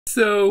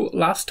So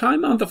last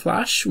time on The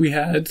Flash we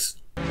had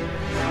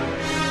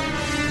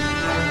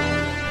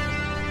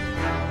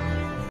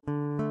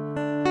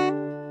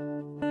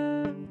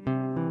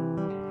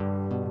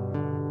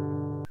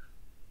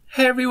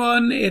Hey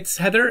everyone, it's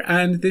Heather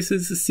and this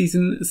is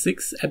season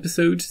 6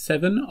 episode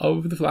 7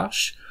 of The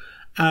Flash.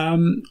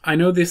 I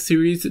know this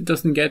series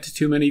doesn't get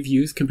too many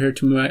views compared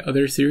to my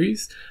other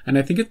series, and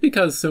I think it's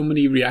because so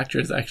many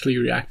reactors actually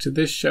react to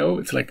this show.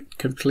 It's like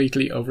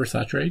completely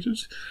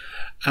oversaturated.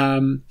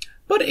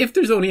 But if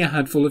there's only a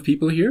handful of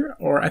people here,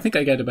 or I think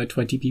I get about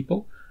 20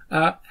 people,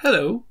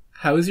 hello,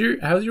 how's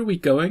your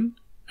week going?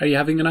 Are you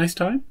having a nice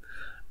time?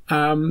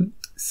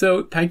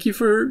 So thank you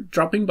for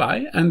dropping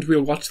by, and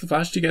we'll watch The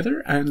Flash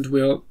together, and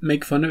we'll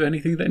make fun of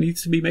anything that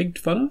needs to be made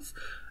fun of,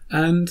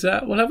 and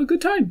we'll have a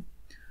good time.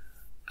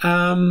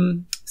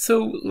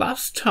 So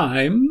last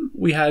time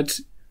we had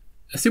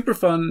a super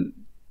fun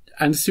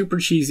and super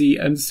cheesy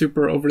and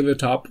super over the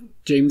top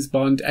James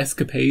Bond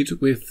escapade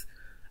with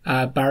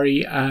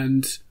Barry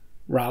and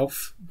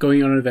Ralph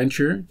going on an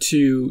adventure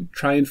to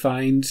try and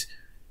find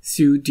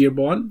Sue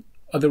Dearborn,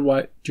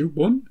 otherwise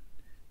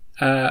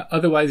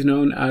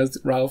known as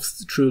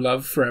Ralph's true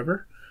love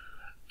forever,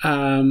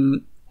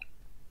 even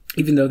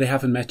though they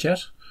haven't met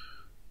yet.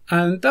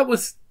 And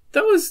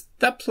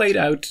that played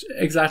out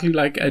exactly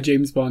like a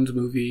James Bond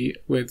movie,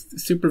 with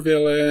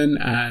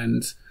supervillain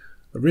and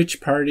a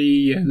rich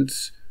party and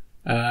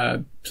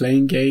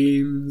playing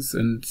games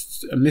and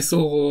a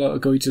missile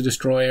going to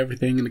destroy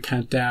everything in a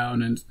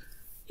countdown, and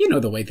you know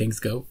the way things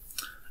go.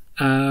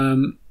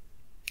 And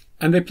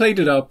they played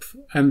it up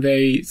and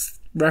they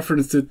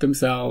referenced it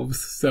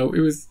themselves, so it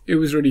was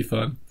really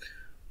fun.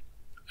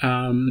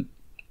 The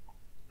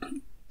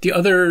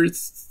other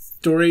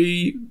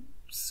story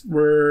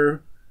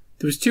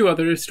there was two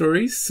other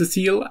stories.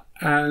 Cecile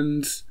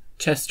and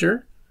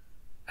Chester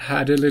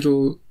had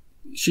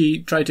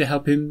she tried to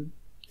help him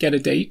get a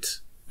date,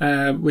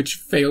 which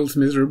failed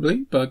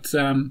miserably, but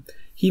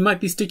he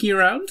might be sticking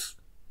around,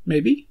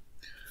 maybe.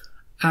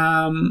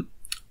 And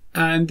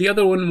the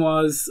other one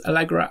was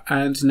Allegra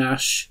and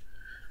Nash.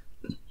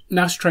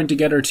 Nash trying to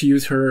get her to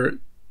use her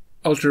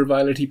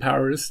ultraviolet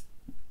powers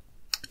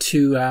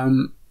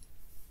to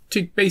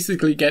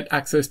basically get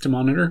access to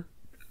Monitor.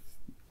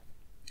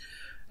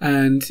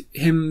 And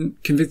him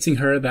convincing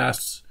her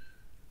that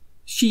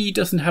she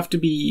doesn't have to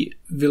be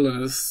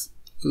villainous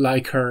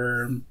like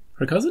her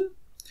cousin.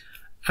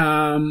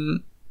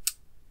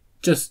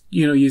 Just,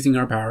 using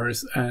her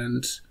powers,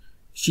 and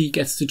she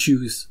gets to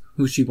choose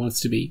who she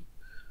wants to be.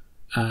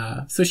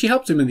 So she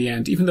helped him in the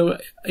end, even though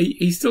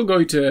he's still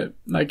going to,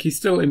 he's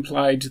still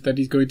implied that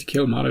he's going to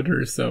kill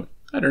Monitor, so,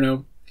 I don't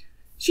know.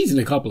 She's an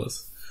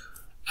accomplice.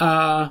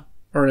 Or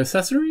an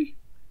accessory?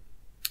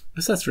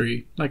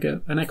 Accessory, like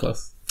a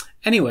necklace.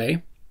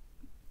 Anyway,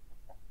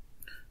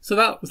 so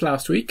that was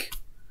last week.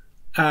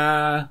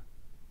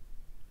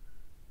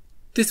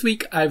 This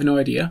week, I have no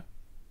idea.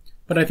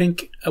 But I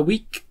think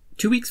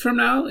 2 weeks from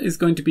now is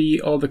going to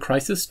be all the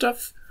Crisis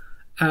stuff.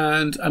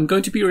 And I'm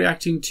going to be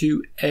reacting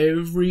to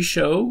every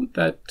show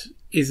that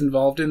is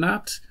involved in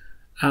that.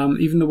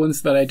 Even the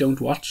ones that I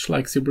don't watch,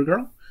 like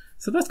Supergirl.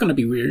 So that's going to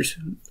be weird.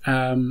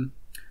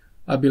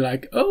 I'll be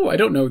like, oh, I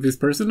don't know this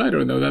person, I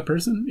don't know that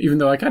person. Even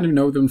though I kind of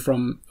know them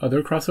from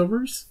other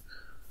crossovers.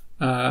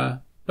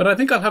 But I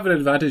think I'll have an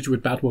advantage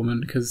with Batwoman,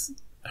 because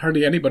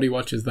hardly anybody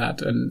watches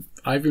that, and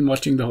I've been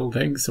watching the whole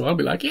thing, so I'll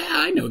be like, yeah,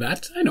 I know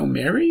that. I know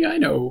Mary, I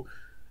know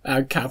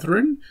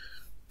Catherine.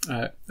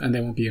 And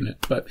they won't be in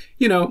it, but,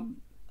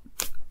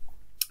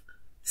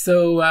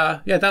 So,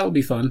 yeah, that'll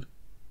be fun.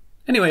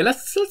 Anyway,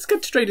 let's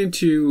get straight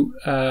into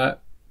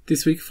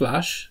this week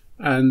Flash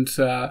and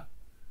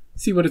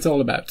see what it's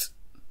all about.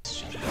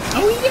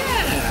 Oh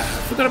yeah!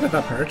 Forgot about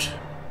that part.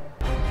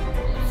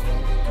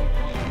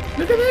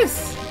 Look at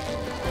this!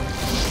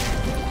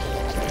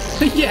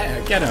 Yeah,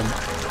 get him.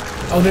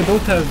 Oh, they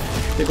both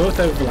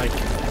have like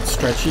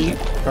stretchy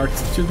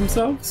parts to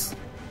themselves.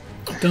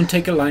 Don't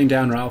take a lying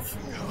down, Ralph.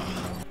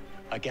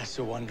 I guess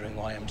you're wondering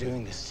why I'm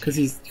doing this. Because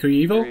you're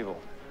evil? You're evil.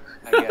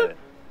 I get it.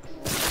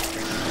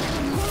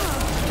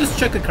 Just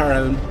check the car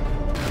out.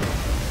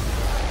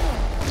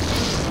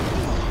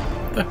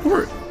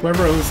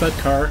 Whoever owns that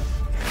car.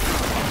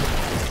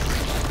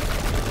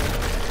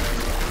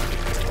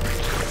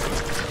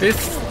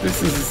 This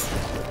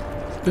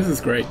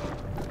is great.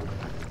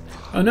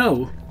 Oh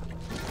no!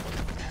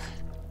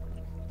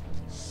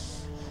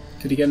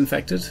 Did he get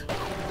infected?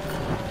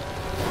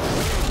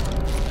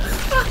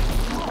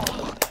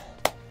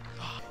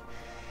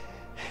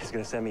 He's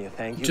gonna send me a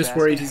thank you. Just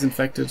worried he's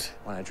infected.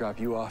 When I drop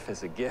you off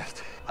as a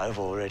gift. I've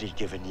already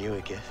given you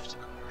a gift.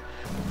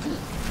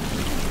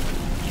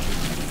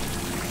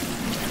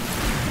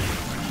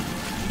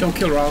 Don't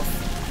kill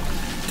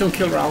Ralph. Don't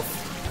kill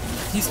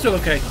Ralph. He's still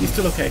okay. He's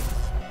still okay.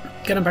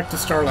 Get him back to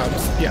Star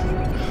Labs. Yeah.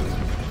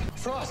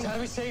 Frost, how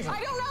do we save him?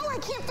 I don't know. I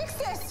can't fix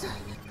this.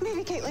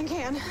 Maybe Caitlin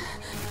can.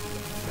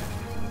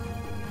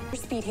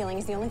 Speed healing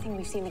is the only thing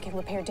we've seen that can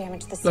repair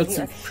damage this That's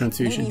severe. a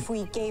transfusion. Maybe if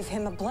we gave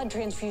him a blood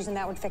transfusion,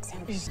 that would fix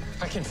him.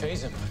 I can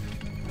phase him.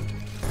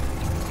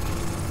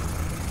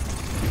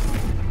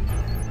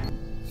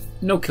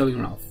 no killing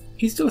Ralph.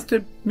 He's just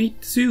to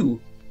meet Sue.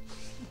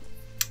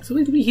 So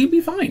he'll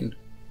be fine.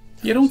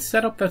 You don't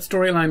set up that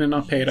storyline and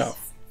not pay it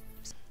off.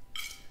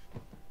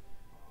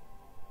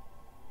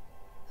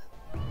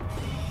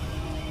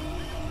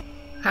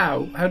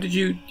 How? How did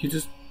you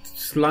just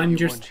slimed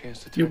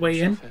your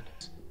way in?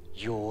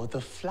 You're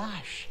the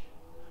Flash.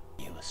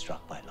 You were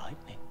struck by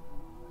lightning.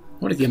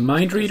 What is he, a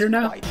mind reader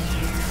now?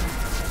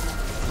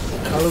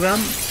 Hologram?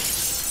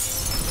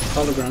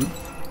 Hologram.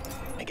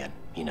 Again,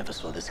 you never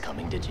saw this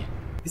coming, did you?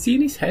 Is he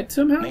in his head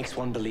somehow? Makes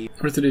one believe.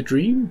 Or is it a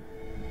dream?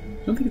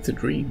 I don't think it's a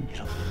dream.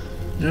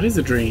 No, it is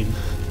a dream.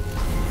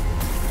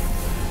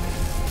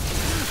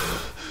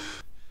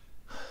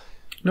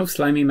 No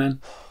slimy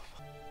man.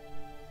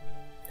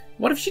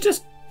 What if she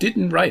just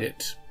didn't write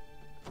it?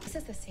 This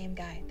is the same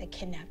guy that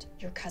kidnapped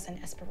your cousin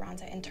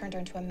Esperanza and turned her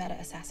into a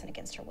meta-assassin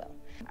against her will.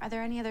 Are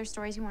there any other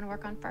stories you want to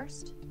work on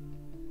first?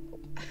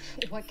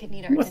 What could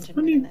need our attention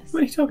more than this?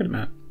 What are you talking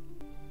about?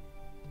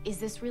 Is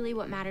this really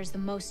what matters the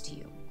most to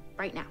you,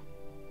 right now?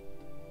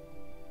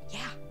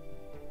 Yeah.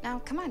 Now,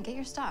 come on, get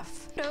your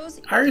stuff.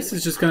 Iris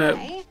is just gonna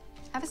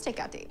have a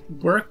stakeout date.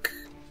 Work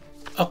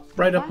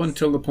right up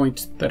until the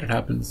point that it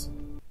happens.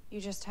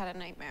 You just had a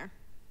nightmare.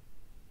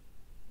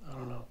 I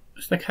don't know.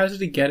 It's like, how did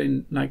he get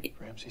in? Like,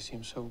 Ramsey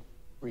seems so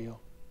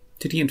real.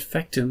 Did he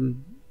infect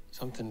him?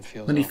 Something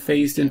feels when he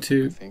phased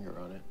into finger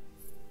on it.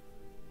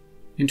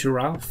 Into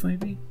Ralph,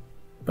 maybe.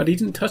 But he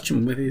didn't touch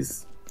him with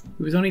his.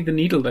 It was only the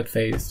needle that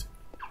phased.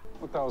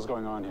 What the hell's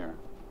going on here?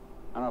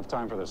 I don't have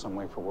time for this. I'm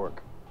late for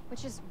work.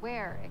 Which is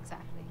where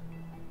exactly?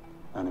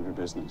 None of your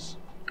business.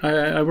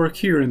 I work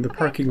here in the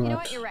parking lot. You know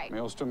what? You're right.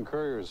 Maelstrom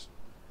Couriers,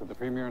 with the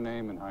premier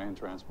name in high-end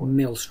transport.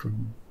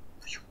 Maelstrom.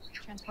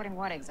 Transporting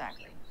what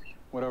exactly?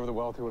 Whatever the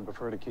wealthy would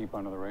prefer to keep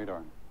under the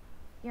radar.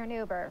 You're an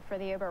Uber for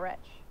the Uber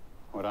rich.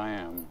 What I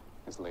am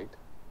is late.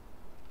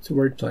 It's a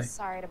wordplay.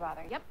 Sorry to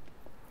bother. Yep.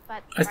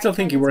 But I still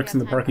think he works in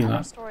the parking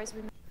lot.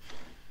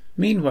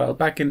 Meanwhile,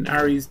 back in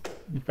Barry's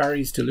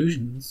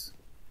delusions,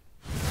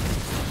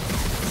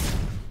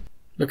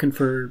 looking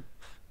for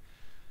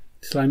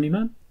Slimy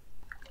Man.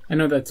 I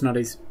know that's not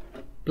his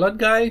blood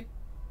guy.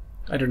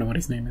 I don't know what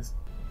his name is.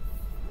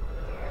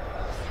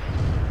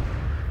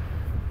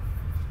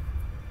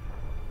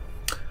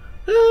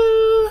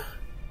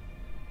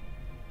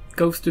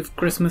 Ghost of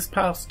Christmas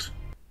Past.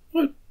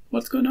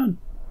 What's going on?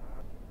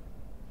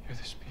 You're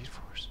the Speed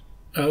Force.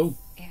 Oh.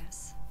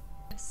 Yes.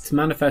 It's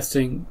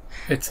manifesting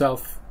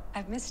itself.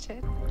 I've missed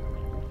it.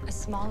 A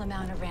small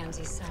amount of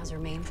Ramsey's cells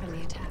remain from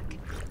the attack,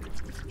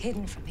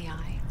 hidden from the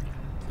eye.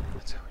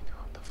 That's how we know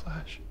I'm the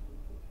Flash.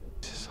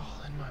 This is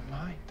all in my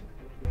mind.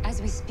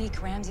 As we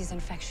speak, Ramsey's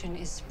infection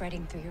is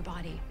spreading through your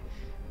body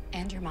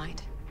and your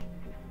mind.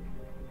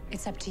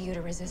 It's up to you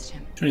to resist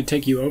him. Trying to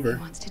take you over. He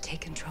wants to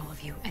take control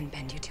of you and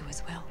bend you to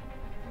his will.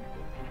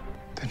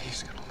 Then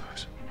he's gonna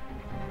lose.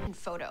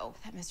 Photo.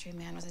 That mystery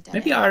man was a dead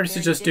Maybe end. Iris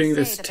is just doing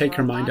this to take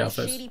her mind off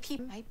us.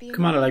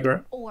 Come on,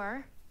 Allegra.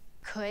 Or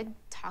could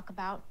talk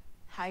about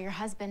how your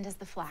husband is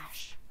the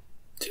Flash.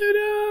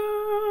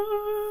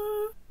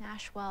 Ta-da!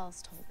 Nash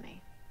Wells told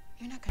me.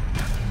 You're not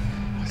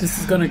gonna. This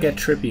is gonna get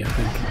trippy, I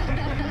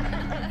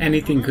think.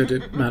 Anything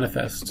could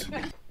manifest.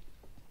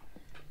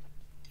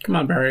 Come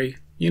on, Barry.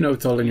 You know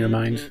it's all in your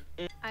mind.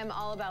 I'm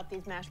all about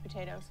these mashed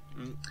potatoes.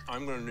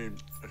 I'm gonna need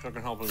a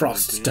second helping.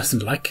 Frost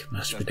doesn't like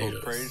mashed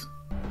potatoes.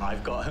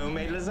 I've got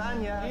homemade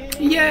lasagna.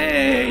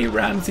 Yay!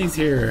 Ramsey's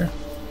here.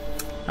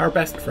 Our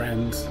best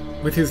friend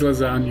with his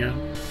lasagna.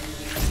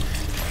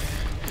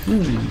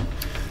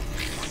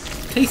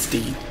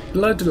 Tasty.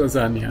 Blood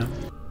lasagna.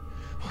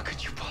 What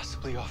could you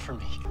possibly offer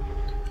me?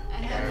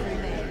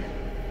 Everything.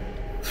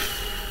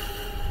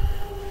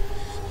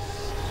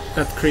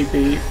 That's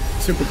creepy.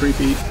 Super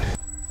creepy.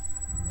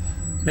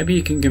 Maybe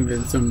you can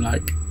convince him,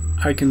 like,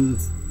 I can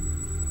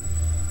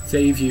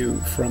save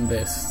you from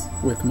this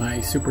with my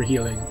super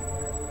healing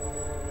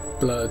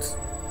blood.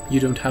 You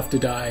don't have to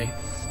die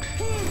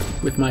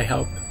with my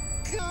help.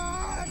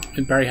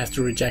 And Barry has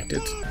to reject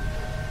it.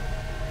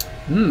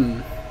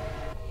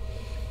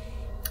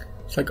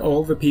 It's like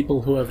all the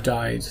people who have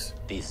died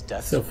These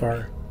deaths so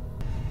far.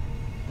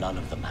 None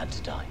of them had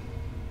to die.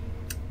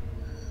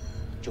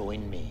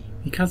 Join me,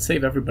 You can't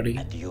save everybody.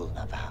 and you'll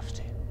never have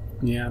to.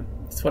 Yeah,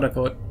 that's what I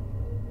thought.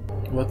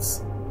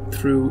 What's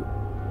through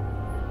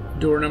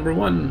door number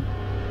 1?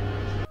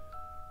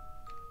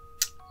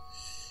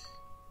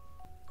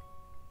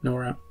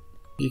 Nora,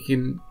 you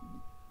can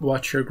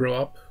watch her grow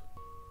up.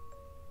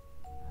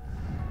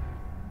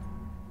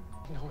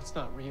 No, it's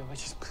not real. I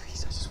just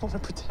want to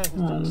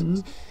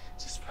pretend.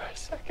 Just for a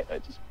second, I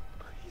want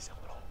to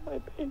hold my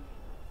baby.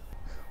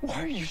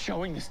 Why are you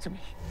showing this to me?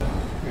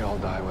 We all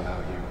die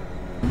without you.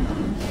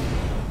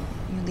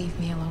 You leave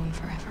me alone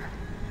forever.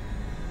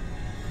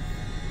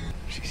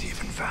 She's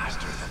even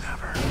faster than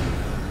ever.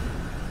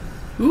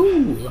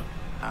 Ooh!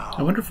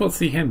 I wonder if we'll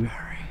see him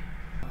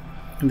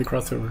in the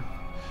crossover.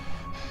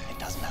 It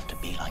doesn't have to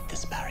be like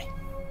this, Barry.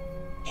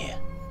 Here,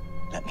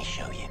 let me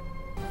show you.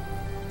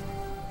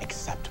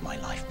 Accept my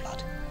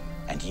lifeblood,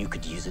 and you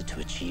could use it to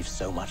achieve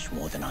so much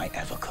more than I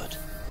ever could.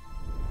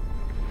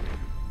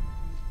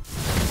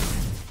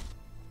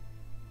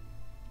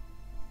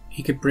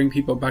 he could bring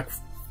people back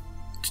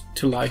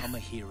to life Become a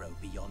hero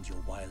beyond your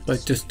wildest by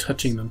just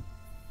touching them.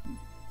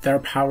 Their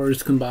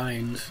powers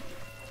combined.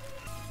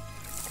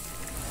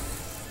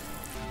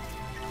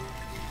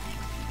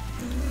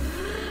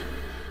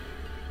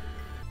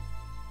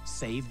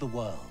 Save the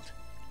world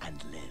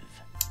and live.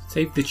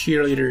 Save the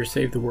cheerleader,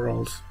 save the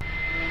world.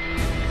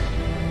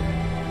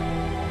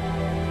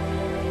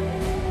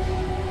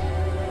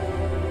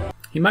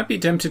 He might be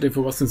tempted if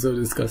it wasn't so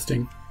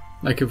disgusting.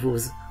 Like if it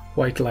was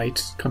white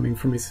light coming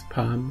from his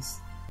palms.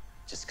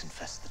 Just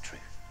confess the truth.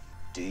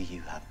 Do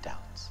you have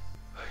doubts?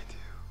 I do.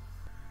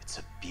 It's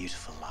a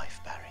beautiful life,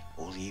 Barry.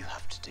 All you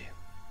have to do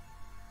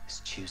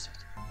is choose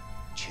it.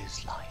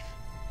 Choose life.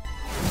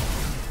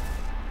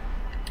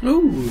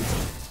 Ooh!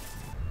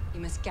 You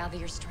must gather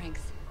your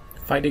strength.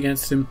 Fight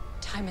against him.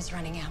 Time is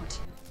running out.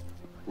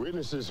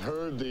 Witnesses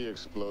heard the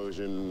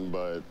explosion,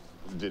 but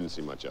didn't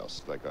see much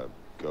else. Like a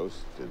ghost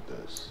did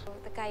this.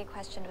 The guy you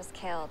questioned was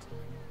killed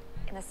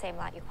in the same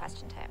lot you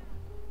questioned him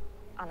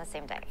on the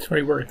same day. That's how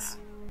he works.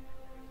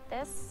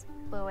 This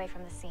blew away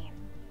from the scene.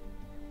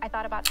 I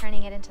thought about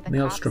turning it into the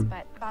Maelstrom.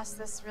 cops, but boss,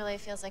 this really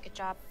feels like a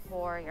job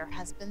for your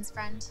husband's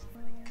friend.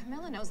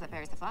 Camilla knows that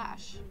Barry's the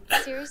Flash.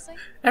 Seriously?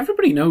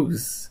 Everybody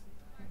knows.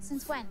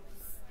 Since when?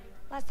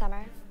 Last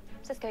summer,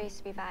 Cisco used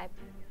to be Vibe.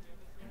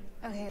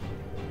 Okay.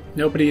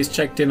 Nobody has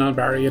checked in on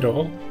Barry at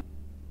all.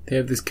 They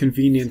have this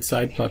convenient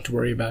side plot to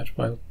worry about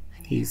while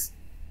he's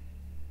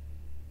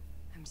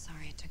I'm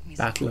sorry it took me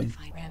battling. so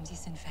long to find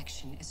Ramsey's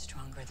infection is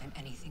stronger than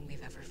anything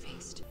we've ever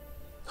faced.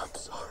 I'm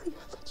sorry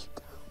I let you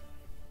down.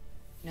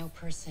 No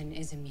person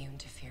is immune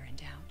to fear and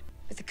doubt.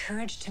 With the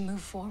courage to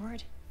move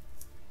forward,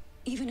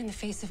 even in the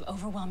face of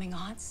overwhelming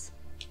odds,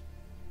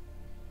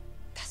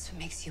 that's what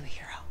makes you a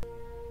hero.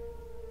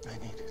 I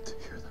needed to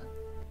hear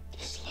that.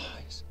 His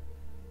lies.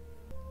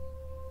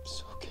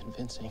 So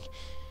convincing.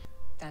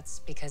 That's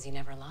because he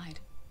never lied.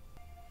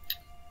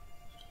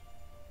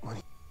 When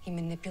He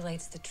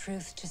manipulates the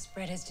truth to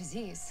spread his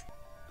disease.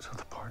 So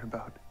the part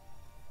about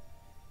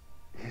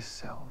his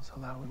cells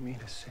allowing me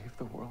to save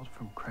the world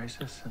from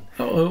crisis and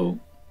Uh-oh.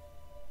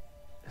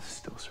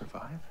 still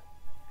survive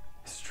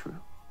is true.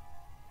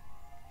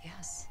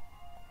 Yes,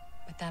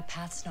 but that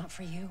path's not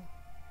for you.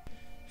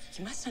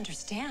 You must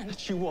understand.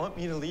 That you want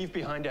me to leave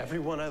behind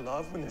everyone I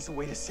love when there's a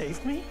way to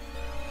save me?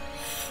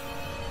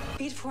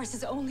 Speed Force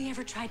has only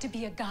ever tried to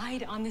be a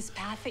guide on this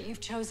path that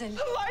you've chosen.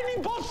 A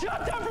lightning bolt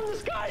shot down from the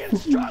sky and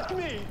struck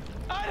me!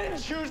 I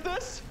didn't choose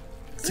this!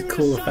 It's a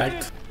cool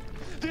effect.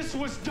 This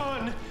was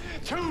done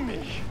to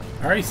me!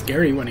 Very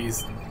scary when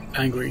he's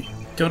angry.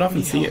 Don't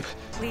often see it.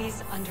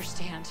 Please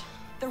understand.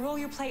 The role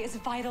you play is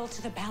vital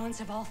to the balance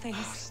of all things.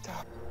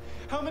 Stop.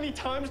 How many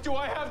times do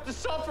I have to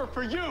suffer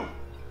for you?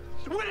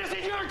 When is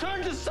it your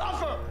turn to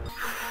suffer?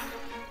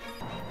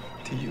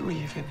 Do you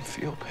even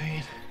feel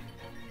pain?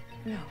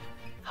 No.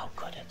 How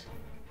could it?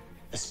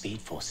 The Speed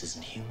Force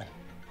isn't human.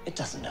 It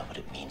doesn't know what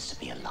it means to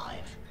be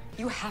alive.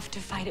 You have to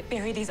fight it,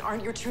 Barry. These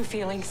aren't your true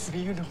feelings. What do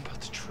you know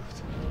about the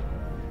truth?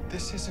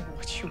 This isn't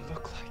what you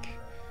look like.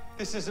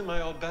 This isn't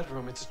my old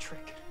bedroom. It's a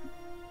trick.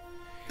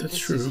 That's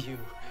This true. is you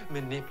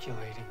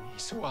manipulating me,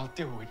 so I'll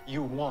do what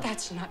you want.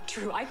 That's not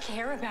true. I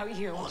care about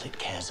you. All it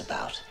cares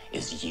about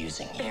is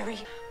using you. Barry.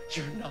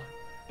 You're not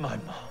my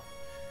mom.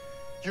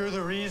 You're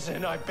the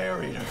reason I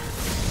buried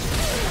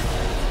her.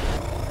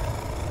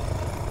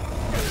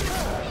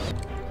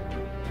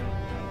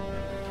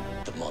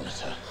 The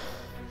Monitor,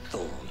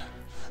 Thorn,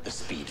 the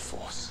Speed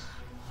Force.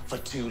 For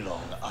too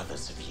long,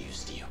 others have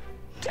used you.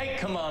 Take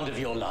command of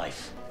your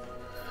life.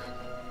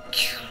 I'm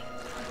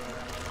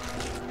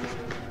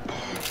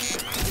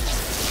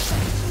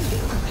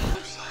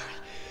sorry.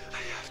 I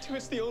have to.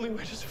 It's the only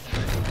way to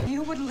survive.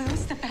 You would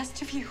lose the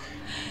best of you.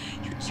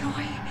 Your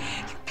joy,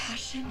 your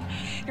passion,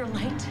 your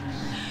light.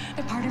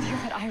 The part of you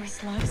that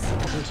Iris loves.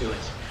 Don't do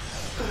it.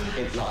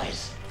 It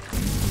lies.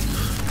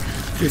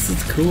 This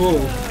is cool.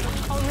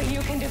 Only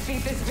you can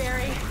defeat this,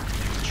 Barry.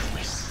 The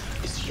choice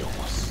is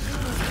yours.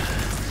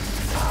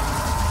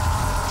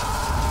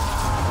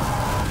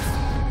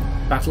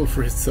 Battle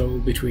for his soul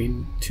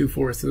between two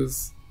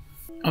forces.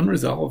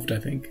 Unresolved, I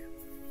think.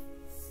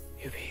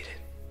 You beat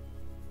it.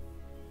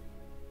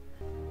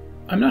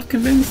 I'm not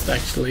convinced,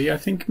 actually. I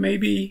think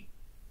maybe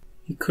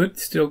he could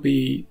still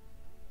be,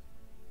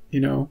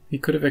 you know, he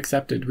could have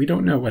accepted. We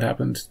don't know what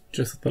happened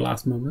just at the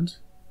last moment.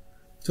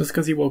 Just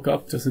because he woke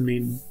up doesn't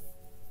mean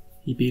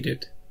he beat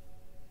it.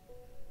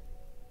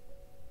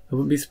 I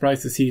wouldn't be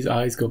surprised to see his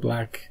eyes go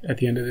black at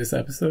the end of this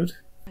episode.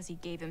 Because he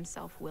gave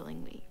himself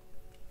willingly.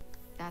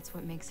 That's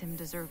what makes him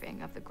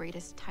deserving of the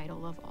greatest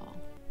title of all.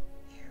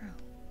 Hero.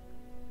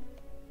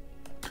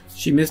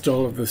 She missed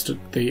all of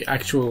the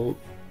actual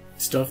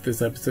stuff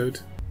this episode.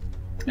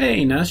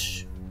 Hey,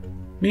 Nash.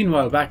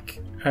 Meanwhile, back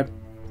at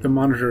the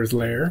Monitor's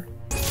lair.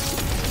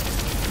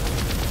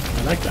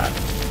 I like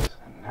that.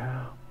 And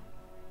now,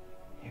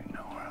 you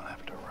know where I'll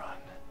have to run.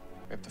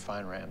 We have to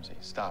find Ramsey,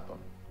 stop him,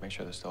 make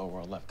sure there's still a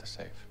world left to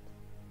save.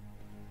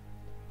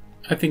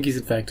 I think he's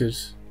infected.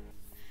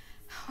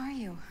 How are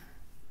you?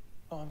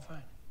 Oh, I'm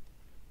fine.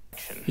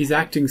 He's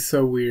acting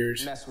so weird.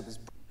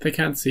 They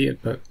can't see it,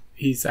 but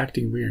he's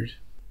acting weird.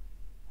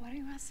 Why do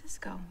you ask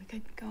Cisco? We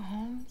could go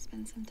home,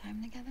 spend some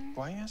time together.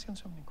 Why are you asking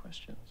so many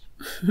questions?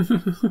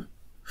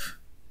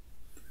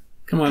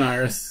 Come on,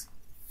 Iris.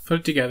 Put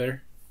it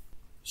together.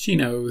 She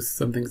knows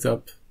something's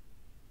up.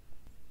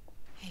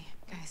 Hey,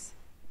 guys.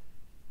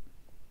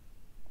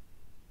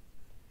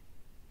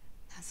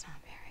 That's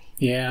not Barry.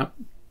 Yeah.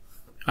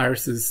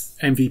 Iris is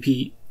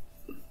MVP.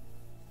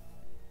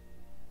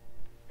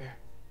 Here.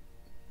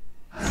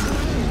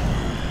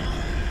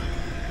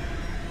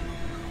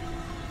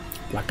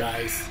 Black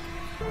eyes.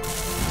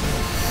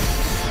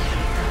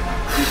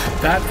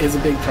 That is a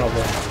big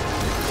problem.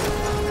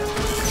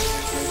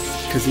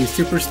 Because he's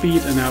super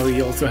speed and now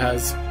he also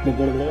has...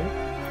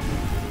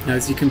 Now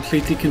is he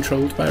completely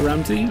controlled by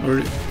Ramsey, or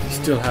you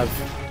still have...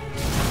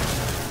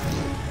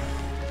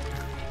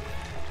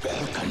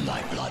 Welcome,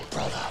 my blood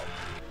brother.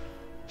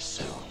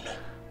 Soon,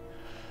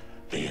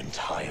 the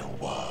entire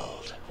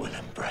world will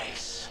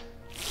embrace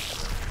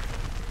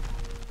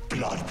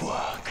blood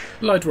work.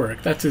 Blood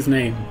work, that's his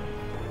name.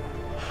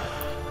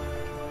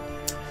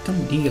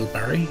 Don't kneel,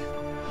 Barry.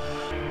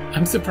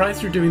 I'm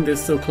surprised you're doing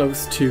this so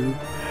close to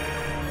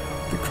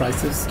the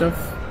crisis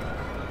stuff.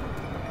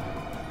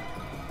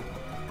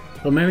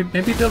 Well,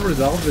 maybe they'll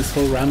resolve this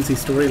whole Ramsey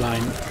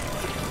storyline.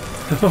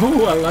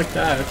 Oh, I like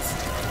that.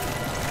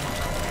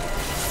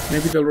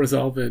 Maybe they'll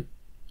resolve it,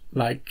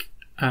 like,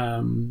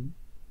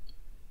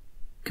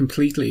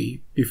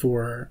 completely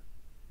before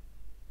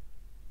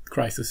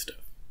crisis stuff.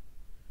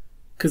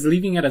 Because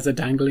leaving it as a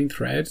dangling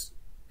thread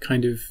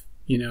kind of,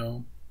 you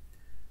know,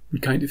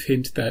 would kind of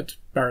hint that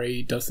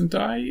Barry doesn't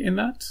die in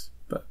that.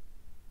 But,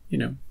 you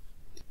know.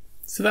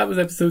 So that was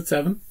episode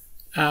 7.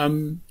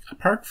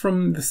 Apart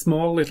from the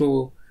small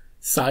little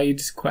side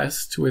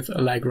quest with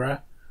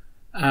Allegra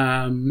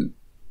and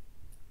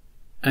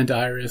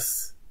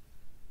Iris,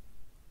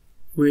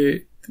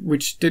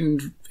 which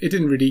didn't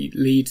really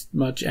lead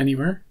much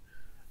anywhere.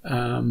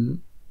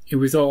 It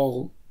was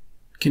all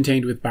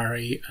contained with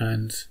Barry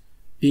and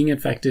being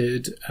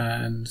infected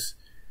and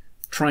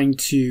trying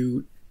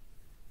to...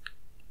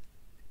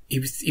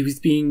 It was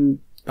being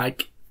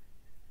like...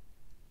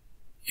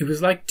 It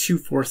was like two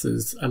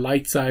forces, a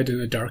light side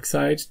and a dark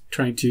side,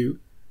 trying to,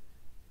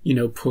 you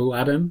know, pull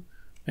at him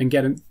and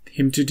get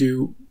him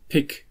to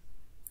pick.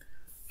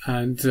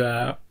 And,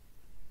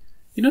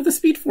 you know, the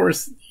Speed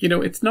Force, you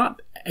know, it's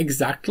not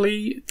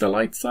exactly the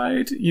light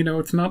side, you know,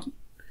 it's not,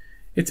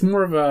 it's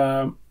more of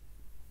a,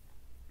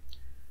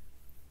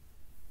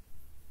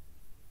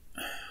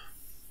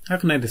 how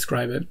can I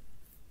describe it?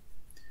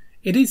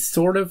 It is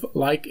sort of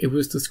like it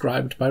was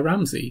described by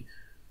Ramsey.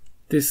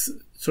 This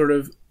sort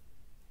of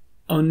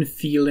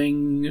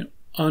unfeeling,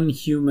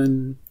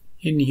 inhuman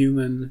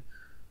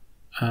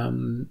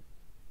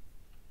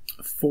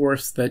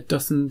force that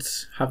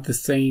doesn't have the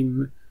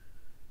same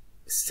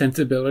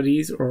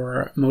sensibilities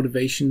or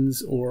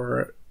motivations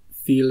or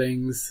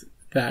feelings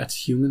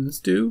that humans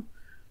do,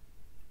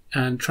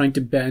 and trying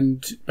to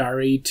bend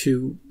Barry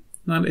to,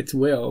 not its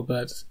will,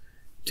 but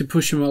to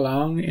push him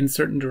along in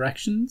certain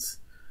directions.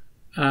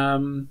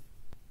 It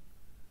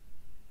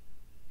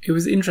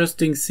was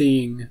interesting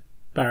seeing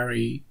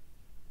Barry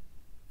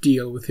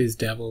deal with his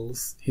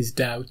devils, his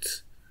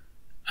doubt,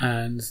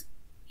 and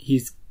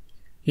he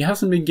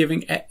hasn't been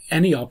giving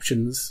any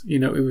options. You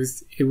know,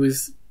 it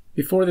was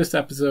before this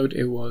episode,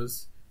 it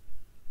was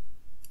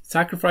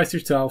sacrifice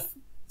yourself,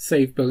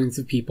 save billions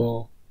of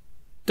people.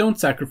 Don't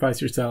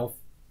sacrifice yourself,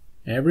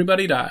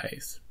 everybody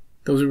dies.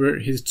 Those were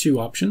his two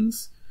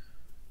options.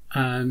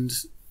 And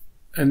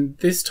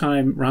this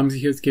time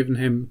Ramsey has given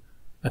him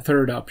a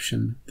third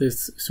option.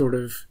 This sort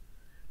of,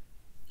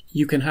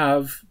 you can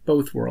have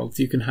both worlds.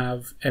 You can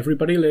have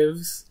everybody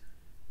lives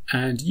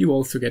and you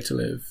also get to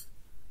live.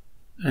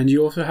 And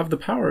you also have the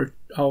power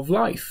of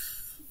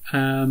life.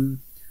 And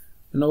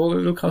all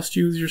it'll cost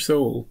you is your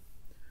soul.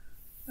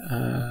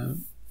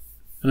 And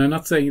I'm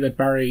not saying that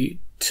Barry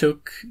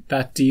took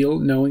that deal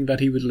knowing that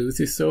he would lose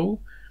his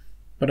soul,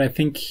 but I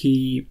think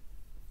he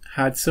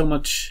had so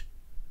much,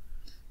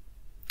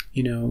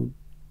 you know,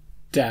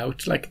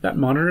 doubt. Like that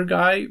monitor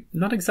guy,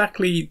 not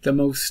exactly the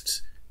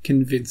most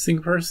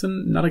convincing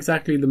person, not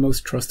exactly the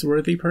most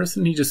trustworthy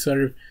person. He just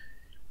sort of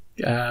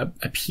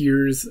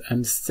appears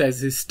and says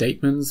his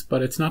statements,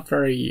 but it's not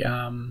very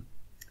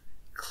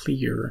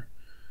clear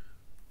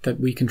that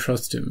we can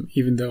trust him,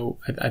 even though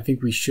I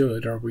think we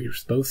should, or we're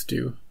supposed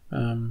to.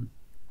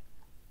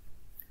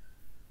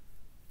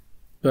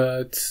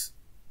 But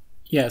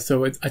yeah,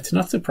 so it's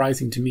not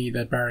surprising to me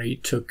that Barry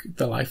took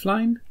the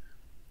lifeline,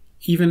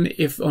 even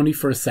if only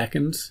for a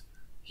second.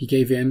 He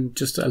gave in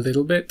just a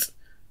little bit,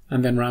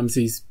 and then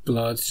Ramsey's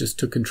blood just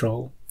took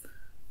control.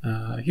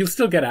 He'll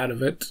still get out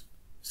of it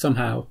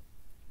somehow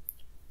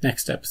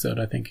next episode,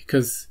 I think,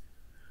 because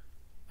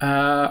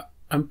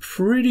I'm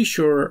pretty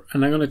sure,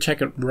 and I'm going to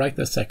check it right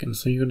this second,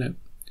 so you're going to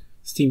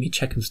see me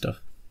checking stuff.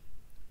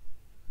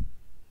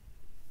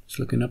 Just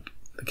looking up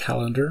the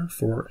calendar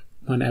for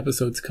when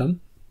episodes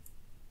come.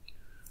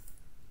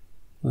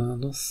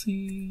 Let's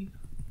see.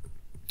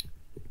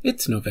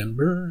 It's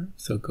November,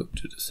 so go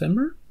to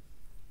December.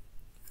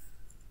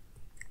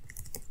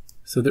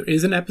 So there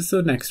is an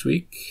episode next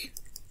week.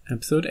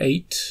 Episode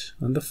 8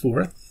 on the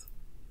 4th.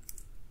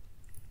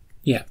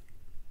 Yeah.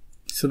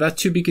 So that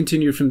to be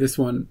continued from this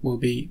one will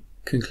be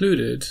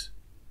concluded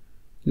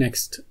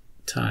next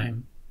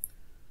time.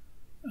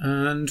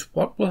 And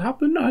what will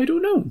happen? I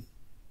don't know.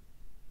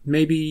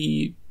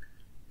 Maybe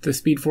the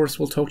Speed Force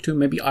will talk to him.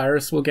 Maybe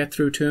Iris will get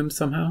through to him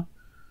somehow.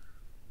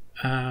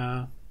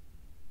 I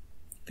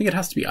think it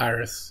has to be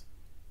Iris.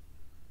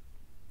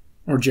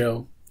 Or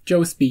Joe.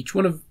 Joe's speech.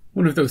 One of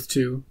those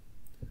two.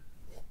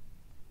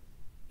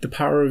 The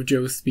power of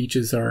Joe's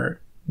speeches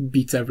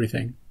beats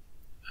everything.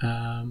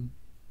 Or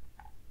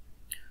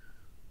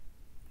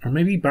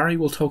maybe Barry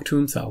will talk to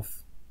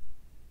himself.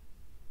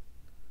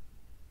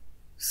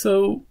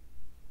 So,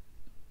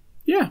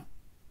 yeah.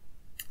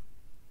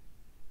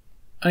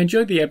 I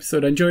enjoyed the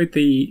episode. I enjoyed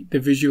the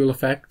visual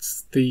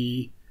effects,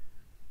 the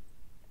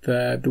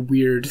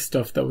weird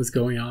stuff that was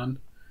going on.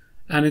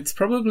 And it's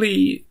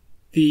probably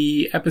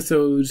the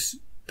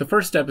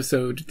first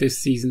episode this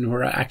season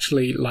where I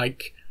actually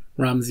like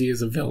Ramsey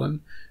as a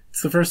villain.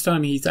 It's the first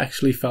time he's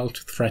actually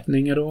felt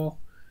threatening at all.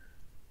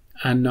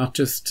 And not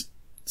just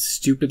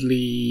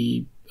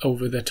stupidly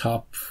over the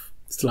top,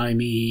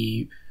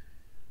 slimy,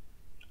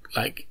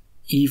 like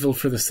evil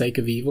for the sake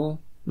of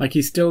evil. Like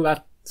he's still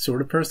that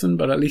sort of person,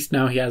 but at least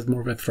now he has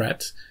more of a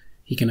threat.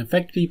 He can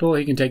affect people,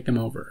 he can take them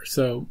over.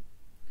 So,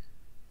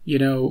 you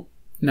know,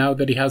 now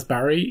that he has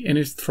Barry in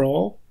his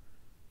thrall,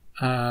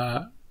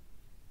 yeah.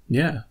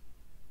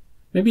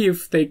 Maybe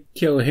if they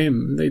kill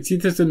him, see,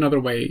 there's another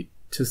way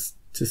to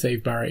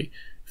save Barry.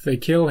 If they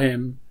kill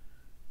him,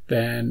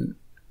 then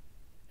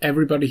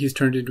everybody who's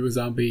turned into a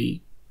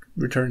zombie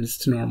returns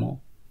to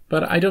normal.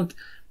 But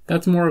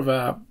that's more of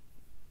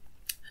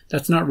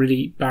that's not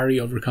really Barry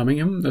overcoming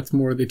him, that's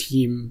more the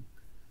team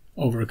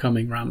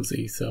overcoming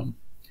Ramsey. So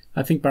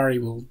I think Barry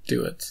will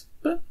do it,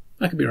 but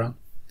I could be wrong.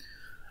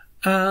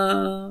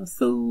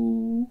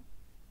 So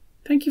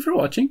thank you for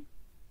watching,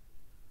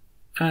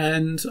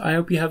 and I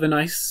hope you have a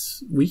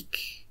nice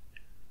week.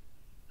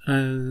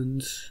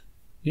 And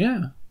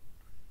yeah,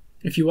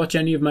 if you watch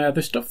any of my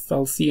other stuff,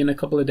 I'll see you in a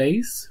couple of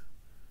days.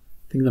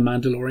 I think The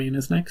Mandalorian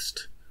is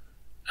next.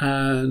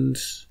 And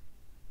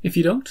if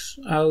you don't,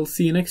 I'll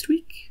see you next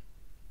week.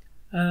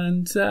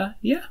 And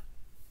yeah,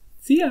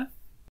 see ya.